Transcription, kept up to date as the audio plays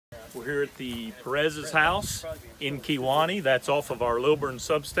We're here at the Perez's house in Kewanee. That's off of our Lilburn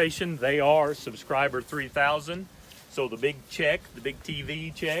substation. They are subscriber 3,000. So the big check, the big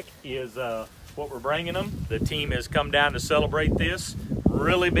TV check is what we're bringing them. The team has come down to celebrate this.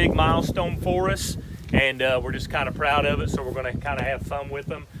 Really big milestone for us. And we're just kind of proud of it. So we're going to kind of have fun with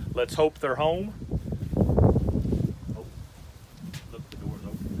them. Let's hope they're home. Oh, look, the door's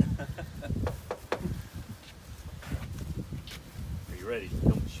open. Are you ready?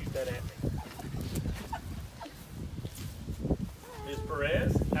 Don't shoot that at me. Ms.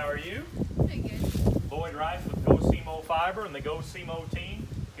 Perez, how are you? Pretty good. Lloyd Rice with GoSEMO Fiber and the GoSEMO team.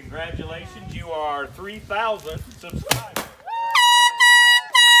 Congratulations, you are 3,000 subscribers.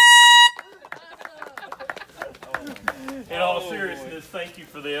 In all seriousness, thank you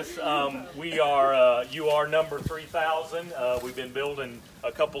for this. You are number 3,000. We've been building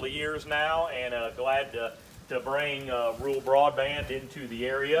a couple of years now, and glad to bring rural broadband into the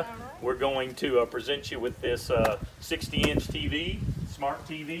area. Right. We're going to present you with this 60-inch TV, smart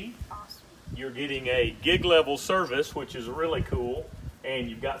TV. Awesome. You're getting a gig level service, which is really cool, and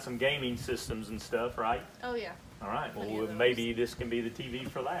you've got some gaming systems and stuff, right? Oh yeah. All right. Well, maybe this can be the TV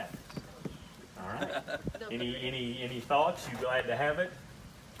for that. All right. Any thoughts? You glad to have it?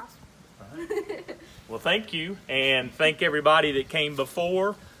 Awesome. All right. Well, thank you, and thank everybody that came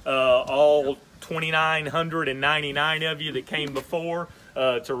before. All 2,999 of you that came before.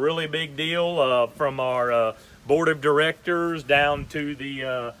 It's a really big deal from our board of directors down to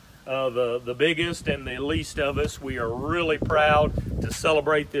the biggest and the least of us. We are really proud to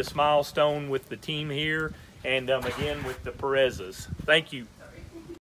celebrate this milestone with the team here, and again with the Perez's. Thank you.